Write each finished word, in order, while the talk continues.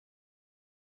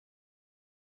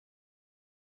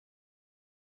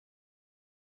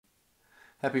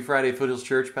Happy Friday, Foothills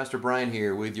Church. Pastor Brian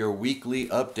here with your weekly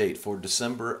update for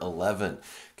December 11.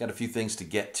 Got a few things to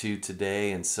get to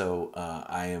today, and so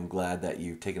I am glad that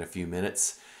you've taken a few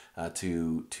minutes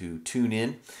to tune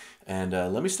in. And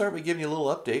let me start by giving you a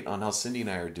little update on how Cindy and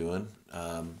I are doing.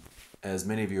 As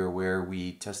many of you are aware,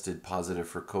 we tested positive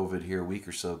for COVID here a week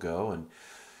or so ago, and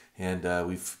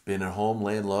we've been at home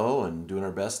laying low and doing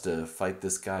our best to fight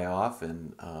this guy off.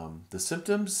 And the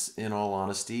symptoms, in all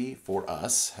honesty, for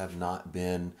us have not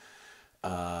been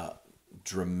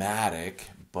dramatic,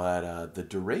 but the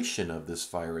duration of this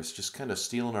virus just kind of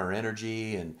stealing our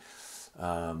energy. And,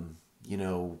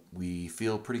 we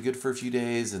feel pretty good for a few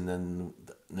days, and then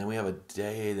we have a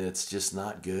day that's just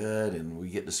not good and we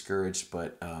get discouraged.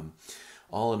 But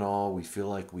all in all, we feel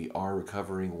like we are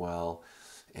recovering well.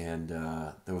 And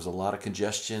there was a lot of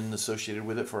congestion associated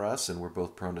with it for us, and we're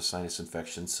both prone to sinus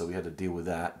infections, so we had to deal with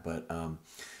that. But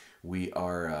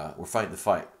we're fighting the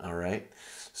fight. All right.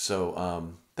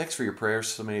 So thanks for your prayers.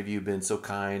 So many of you have been so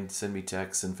kind. Send me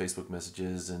texts and Facebook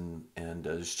messages, and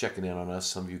just checking in on us.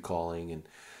 Some of you calling,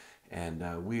 and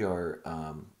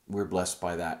we're blessed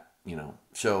by that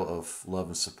show of love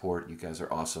and support. You guys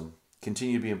are awesome.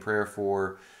 Continue to be in prayer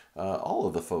for all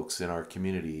of the folks in our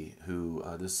community who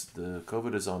the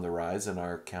COVID is on the rise in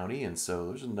our county, and so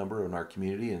there's a number in our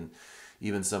community, and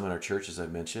even some in our church, as I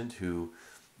mentioned, who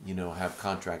have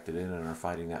contracted it and are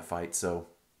fighting that fight. So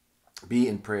be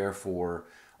in prayer for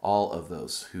all of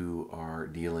those who are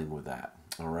dealing with that.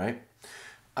 All right.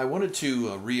 I wanted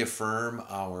to reaffirm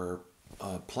our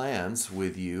plans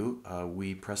with you.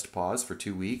 We pressed pause for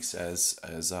 2 weeks,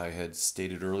 as I had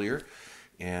stated earlier,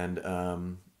 and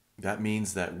that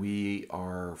means that we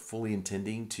are fully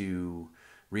intending to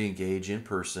re-engage in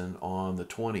person on the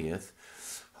 20th.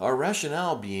 Our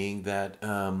rationale being that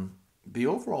the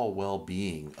overall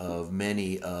well-being of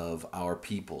many of our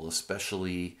people,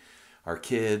 especially our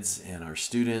kids and our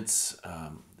students,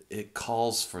 it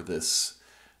calls for this,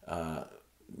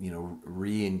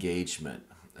 re-engagement.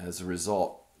 As a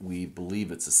result, we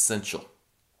believe it's essential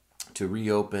to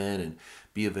reopen and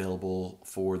be available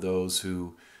for those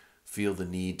who feel the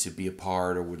need to be a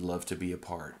part or would love to be a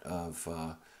part of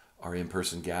our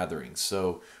in-person gatherings.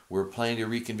 So we're planning to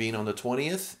reconvene on the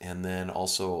 20th, and then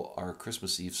also our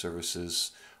Christmas Eve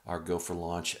services are go for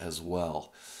launch as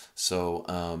well. So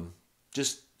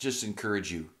just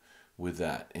encourage you with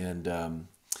that. And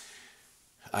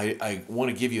I want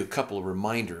to give you a couple of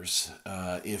reminders.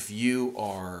 If you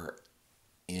are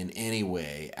in any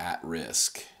way at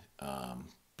risk,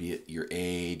 be it your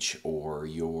age or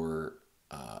your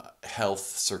health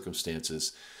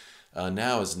circumstances,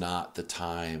 now is not the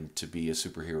time to be a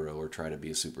superhero or try to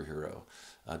be a superhero.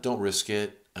 Don't risk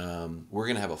it. We're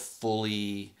going to have a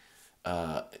fully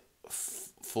kind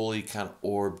of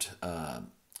orbed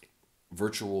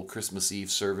virtual Christmas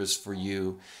Eve service for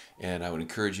you, and I would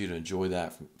encourage you to enjoy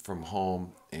that from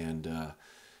home and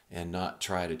not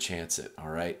try to chance it. All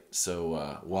right.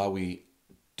 So while we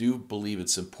do believe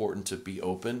it's important to be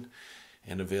open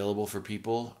and available for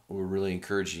people, we're really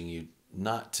encouraging you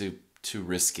not to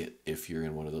risk it if you're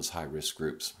in one of those high risk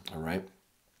groups. All right.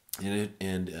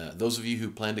 And those of you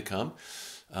who plan to come,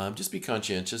 just be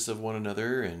conscientious of one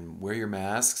another and wear your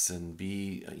masks and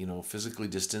be physically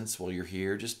distanced while you're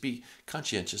here. Just be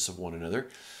conscientious of one another.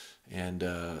 And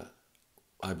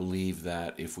I believe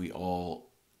that if we all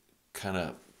kind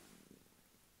of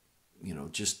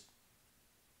just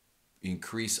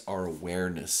increase our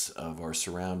awareness of our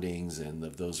surroundings and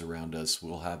of those around us,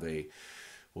 we'll have a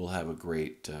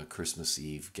great Christmas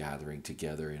Eve gathering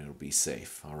together, and it'll be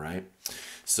safe. All right.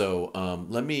 So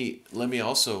let me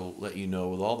also let you know,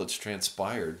 with all that's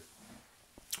transpired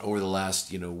over the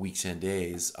last weeks and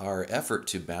days, our effort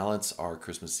to balance our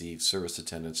Christmas Eve service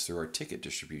attendance through our ticket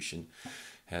distribution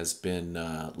has been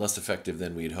less effective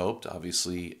than we'd hoped.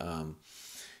 Obviously,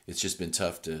 it's just been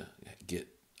tough to get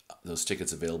those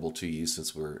tickets available to you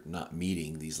since we're not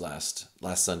meeting these last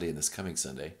Sunday and this coming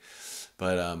Sunday.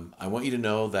 But I want you to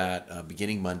know that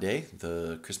beginning Monday,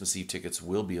 the Christmas Eve tickets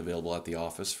will be available at the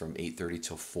office from 8:30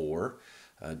 till 4.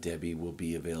 Debbie will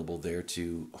be available there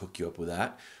to hook you up with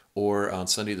that. Or on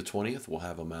Sunday the 20th, we'll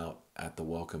have them out at the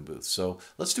welcome booth. So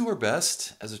let's do our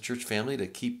best as a church family to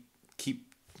keep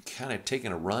kind of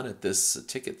taking a run at this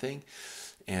ticket thing.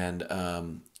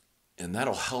 And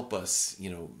that'll help us,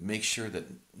 make sure that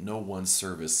no one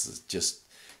service is just,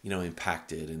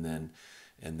 impacted and then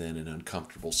an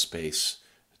uncomfortable space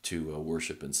to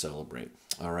worship and celebrate.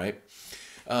 All right.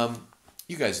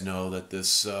 You guys know that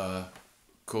this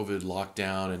COVID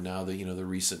lockdown and now the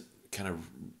recent kind of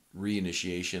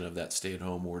reinitiation of that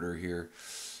stay-at-home order here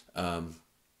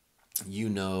you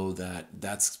know that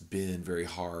that's been very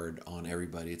hard on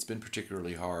everybody. It's been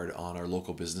particularly hard on our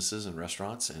local businesses and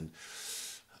restaurants. And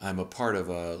I'm a part of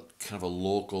a kind of a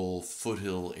local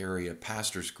foothill area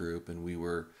pastors group, and we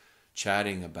were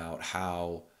chatting about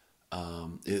how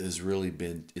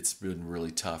it's been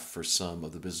really tough for some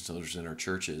of the business owners in our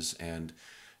churches, and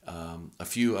a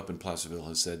few up in Placerville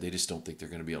have said they just don't think they're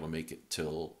going to be able to make it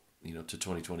till to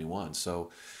 2021.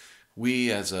 So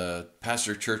we, as a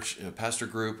pastor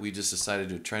group, we just decided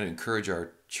to try to encourage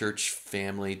our church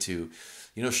family to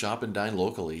shop and dine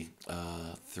locally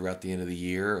throughout the end of the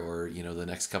year, or the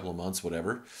next couple of months,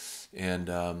 whatever. And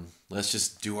let's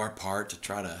just do our part to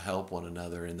try to help one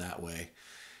another in that way.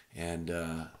 And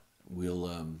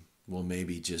we'll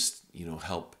maybe just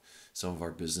help some of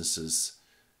our businesses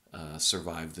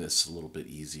survive this a little bit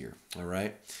easier. All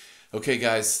right. Okay,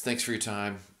 guys, thanks for your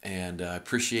time, and I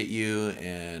appreciate you,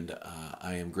 and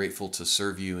I am grateful to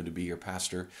serve you and to be your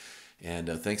pastor. And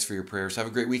thanks for your prayers. Have a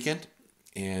great weekend,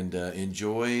 and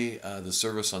enjoy the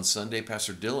service on Sunday.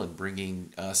 Pastor Dylan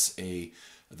bringing us the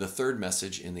third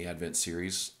message in the Advent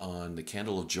series on the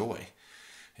candle of joy.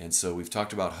 And so we've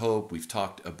talked about hope. We've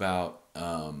talked about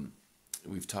what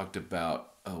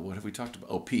have we talked about?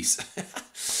 Oh, peace.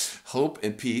 Hope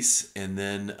and peace. And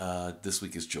then this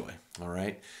week is joy. All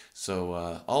right.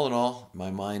 So all in all,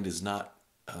 my mind is not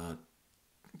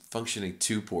functioning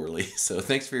too poorly. So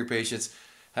thanks for your patience.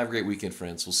 Have a great weekend,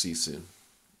 friends. We'll see you soon.